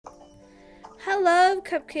Hello,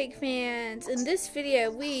 Cupcake fans! In this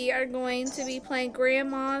video, we are going to be playing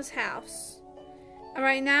Grandma's House.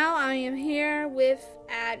 Right now, I am here with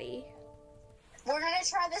Addie. We're going to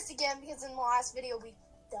try this again because in the last video we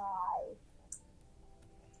died.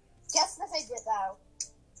 Guess the fidget, though.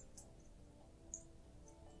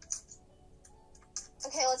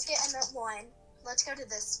 Okay, let's get in that one. Let's go to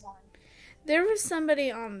this one. There was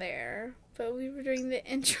somebody on there, but we were doing the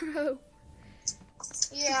intro.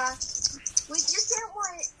 Yeah. We just didn't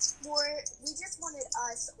want we just wanted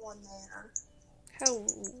us on there. How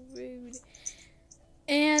rude.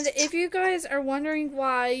 And if you guys are wondering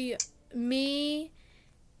why me,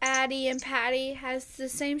 Addie, and Patty has the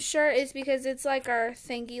same shirt, it's because it's like our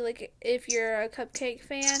thingy. Like if you're a Cupcake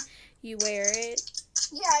fan, you wear it.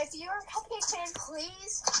 Yeah, if you're a Cupcake fan,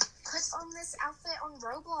 please put on this outfit on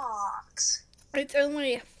Roblox. It's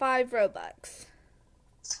only 5 Robux.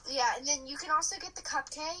 Yeah, and then you can also get the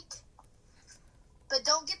cupcake. But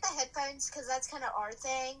don't get the headphones because that's kind of our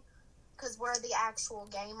thing. Because we're the actual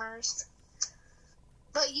gamers.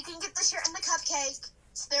 But you can get the shirt and the cupcake.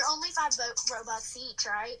 So they're only 5 Robux each,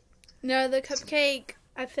 right? No, the cupcake,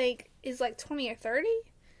 I think, is like 20 or 30?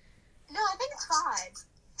 No, I think it's 5.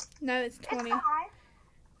 No, it's 20. It's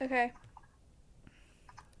 5. Okay.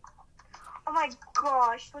 Oh my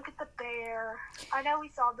gosh, look at the bear. I know we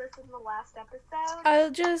saw this in the last episode. I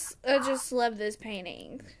just love this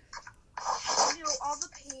painting. I know, all the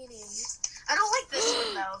paintings. I don't like this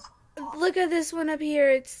one, though. Look at this one up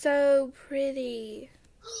here. It's so pretty.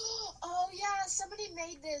 Oh, yeah, somebody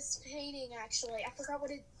made this painting, actually. I forgot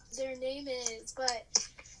what their name is, but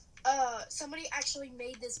somebody actually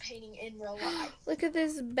made this painting in real life. Look at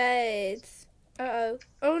this bed. Uh-oh.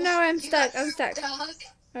 Oh, no, I'm stuck. I'm stuck.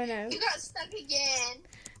 Oh, no. You got stuck again.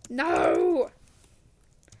 No!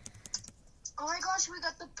 Oh, my gosh, we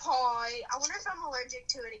got the pie. I wonder if I'm allergic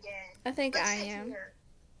to it again. I think Let's I sit am. here.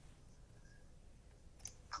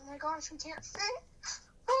 Oh, my gosh, we can't sit.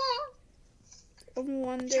 I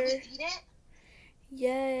wonder. Should we eat it?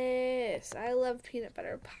 Yes, I love peanut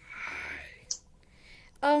butter pie.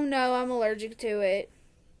 Oh no, I'm allergic to it.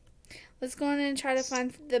 Let's go in and try to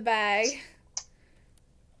find the bag.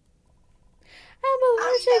 I'm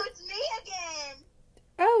allergic. Oh, no, it's me again.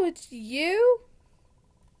 Oh, it's you?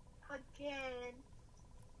 Again.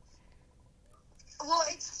 Well,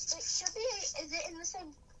 it should be. Is it in the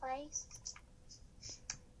same place?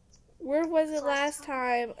 Where was it last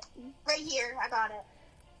time? Right here. I got it.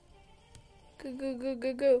 Go, go, go,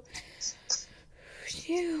 go, go.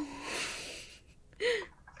 Phew.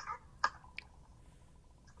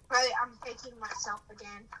 Right, I'm faking myself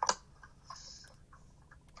again.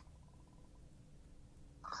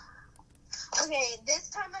 Okay, this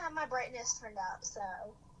time I have my brightness turned up, so.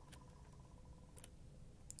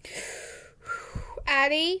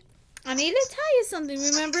 Addie, I need to tell you something.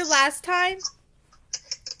 Remember last time?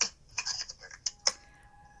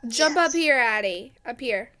 Jump Yes. up here, Addie. Up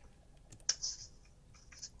here.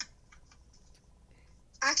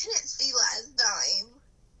 I couldn't see last time.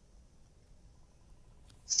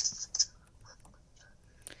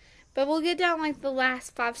 But we'll get down like the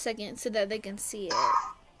last 5 seconds so that they can see it.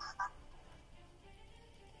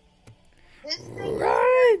 This thing.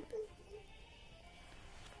 Run!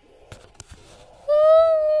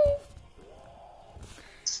 Oh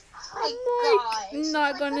my gosh.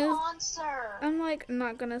 not It's gonna- like the monster. I'm like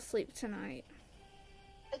not gonna sleep tonight.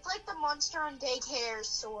 It's like the monster on daycare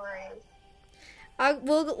story.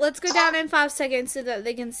 Let's go down in 5 seconds so that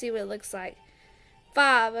they can see what it looks like.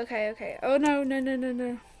 5. Okay. Oh no.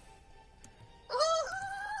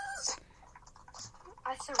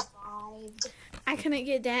 I survived. I couldn't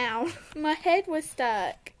get down. My head was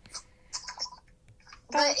stuck.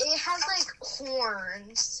 But it has like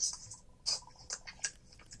horns.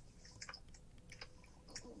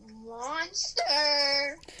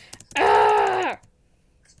 Monster. Ah!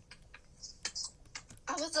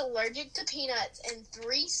 I was allergic to peanuts in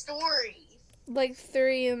 3 stories. Like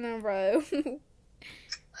 3 in a row.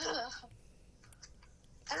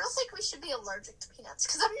 I don't think we should be allergic to peanuts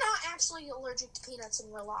because I'm not actually allergic to peanuts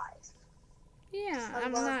in real life. Yeah, I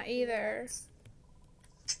I'm love not either.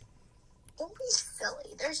 Don't be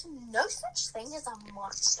silly. There's no such thing as a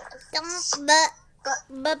monster.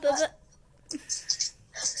 But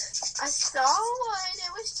I saw one.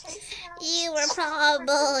 It was chasing us. you were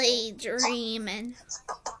probably dreaming.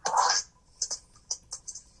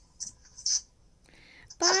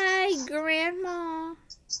 Bye, Grandma.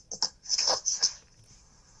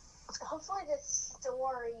 Hopefully this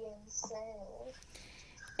story is soon.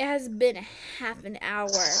 It has been half an hour.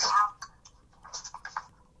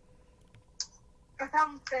 Or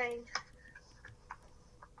something.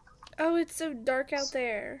 Oh, it's so dark out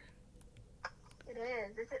there. It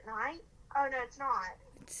is. Is it night? Oh, no, it's not.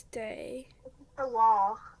 It's day. It's just the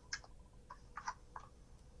wall.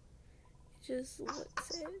 It just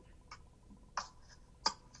looks it.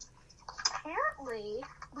 Apparently,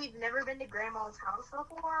 we've never been to Grandma's house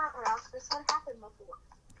before, or else this would happen before.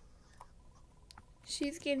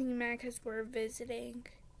 She's getting mad because we're visiting.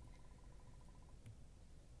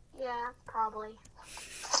 Yeah, probably.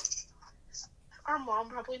 Our mom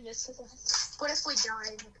probably misses us. What if we die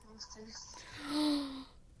in the process?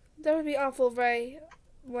 That would be awful, right?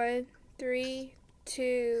 1, 3,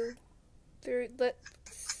 2, 3. Let's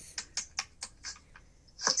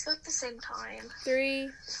go at the same time. 3,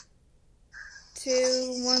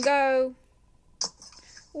 2, 1, go.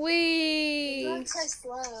 Whee! You're going so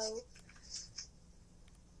slow.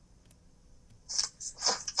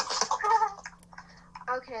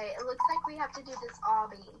 Okay, it looks like we have to do this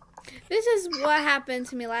obby. This is what happened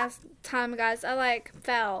to me last time, guys. I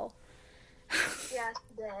fell. Yes,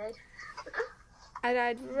 you did. I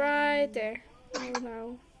died right there. Oh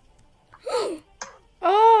no.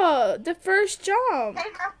 Oh, the first jump.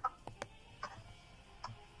 Hey, Grandma.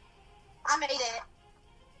 I made it.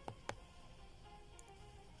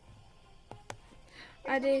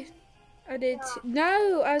 I did.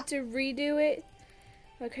 No, I have to redo it.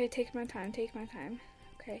 Okay, take my time.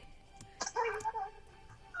 Okay.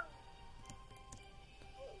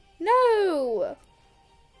 No!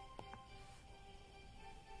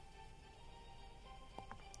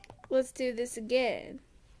 Let's do this again.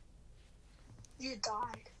 You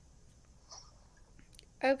died.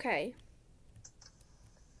 Okay.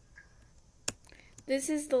 This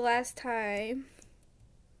is the last time.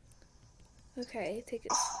 Okay, take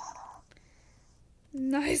it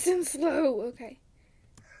nice and slow. Okay.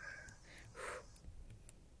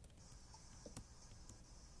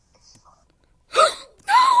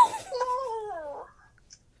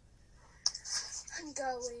 I'm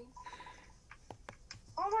going.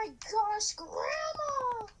 Oh my gosh,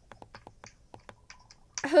 Grandma!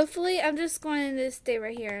 Hopefully, I'm just going to stay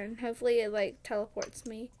right here, and hopefully it teleports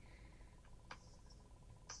me.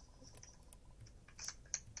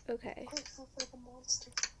 Okay. Quick, look like a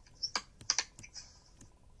monster.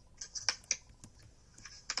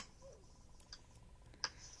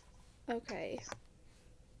 Okay.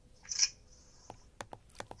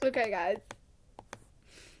 Okay, guys.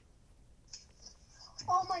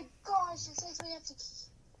 Oh my gosh, it says we have to keep...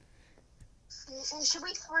 Should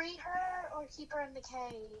we free her or keep her in the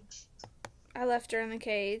cage? I left her in the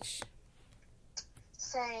cage.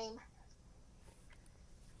 Same.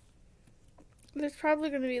 There's probably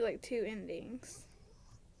going to be 2 endings.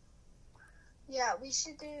 Yeah, we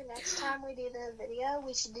should do, next time we do the video,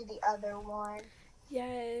 we should do the other one.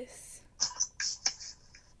 Yes.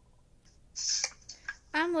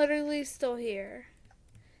 I'm literally still here.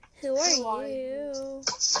 Who are you?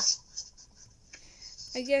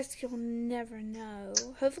 I guess you'll never know.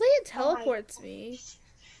 Hopefully it teleports me.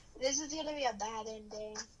 This is going to be a bad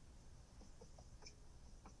ending.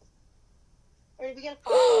 Or did we get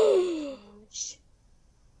a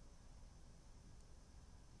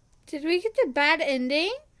Did we get the bad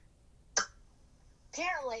ending?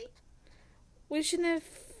 Apparently. We shouldn't have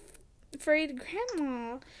freed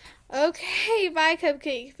Grandma. Okay, bye,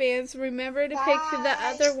 Cupcake fans. Remember to pick the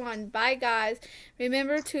other one. Bye, guys.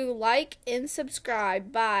 Remember to like and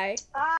subscribe. Bye. Bye.